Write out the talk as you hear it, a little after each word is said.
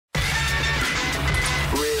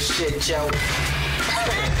shit, yo.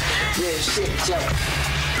 Real shit, yo.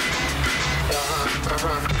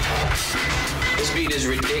 This beat is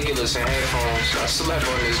ridiculous in headphones. I slept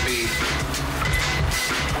on this beat.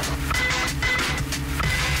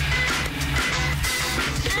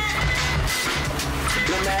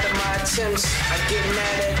 No matter my attempts, I get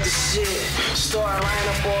mad at the shit. Start line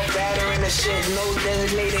up all battering the shit. No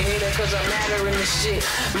designated hitter cause I'm mattering the shit.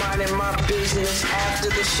 Minding my business after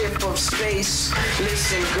the ship of space.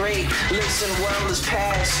 Listen great, listen well is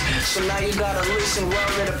past. So now you gotta listen well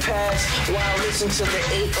to the past while listen to the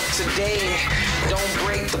 8 of today. Don't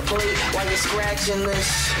break the plate while you're scratching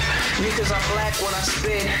this. Because I'm black when I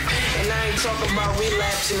spit. And I ain't talking about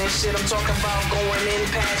relapsing and shit. I'm talking about going in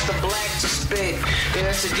past the black to spit. Yeah,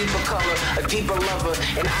 that's a deeper color, a deeper lover.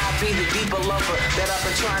 And I'll be the deeper lover that I've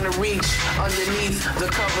been trying to reach underneath the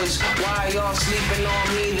covers. Why y'all sleeping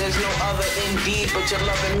on me? There's no other indeed. But you're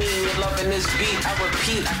loving me and you're loving this beat. I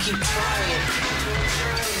repeat, I keep trying.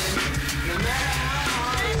 No matter how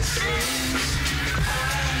hard it seems,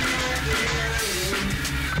 I'm not denying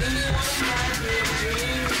any one of my big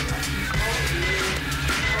dreams.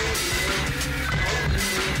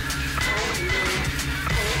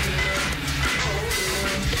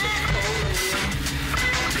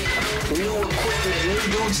 New equipment, new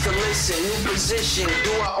dudes to listen, new position.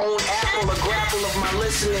 Do I own Apple or grapple of my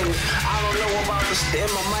listening? I don't know about the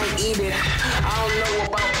stem, I might eat it. I don't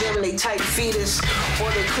know about them, they tight fetus.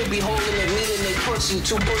 Or they could be holding it, meaning they pussy.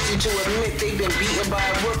 Too pussy to admit they've been beaten by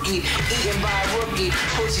a rookie. Eaten by a rookie.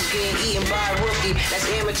 Pussies getting eaten by a rookie. That's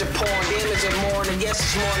amateur porn, damaging more than yes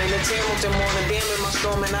it's morning. It's Hamilton morning, damn in my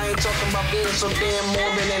storm. And I ain't talking about being so damn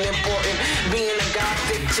morbid and important. Being a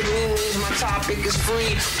gothic to me means my topic is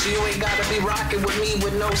free. So you ain't gotta be rocking with me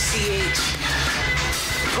with no CH.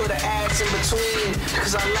 Put an ass in between,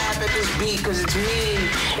 cause I laugh at this beat cause it's mean.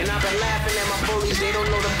 And I've been laughing at my bullies, they don't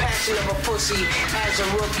know the passion of a pussy as a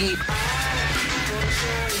rookie.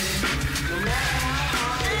 No matter how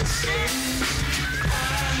hard it seems.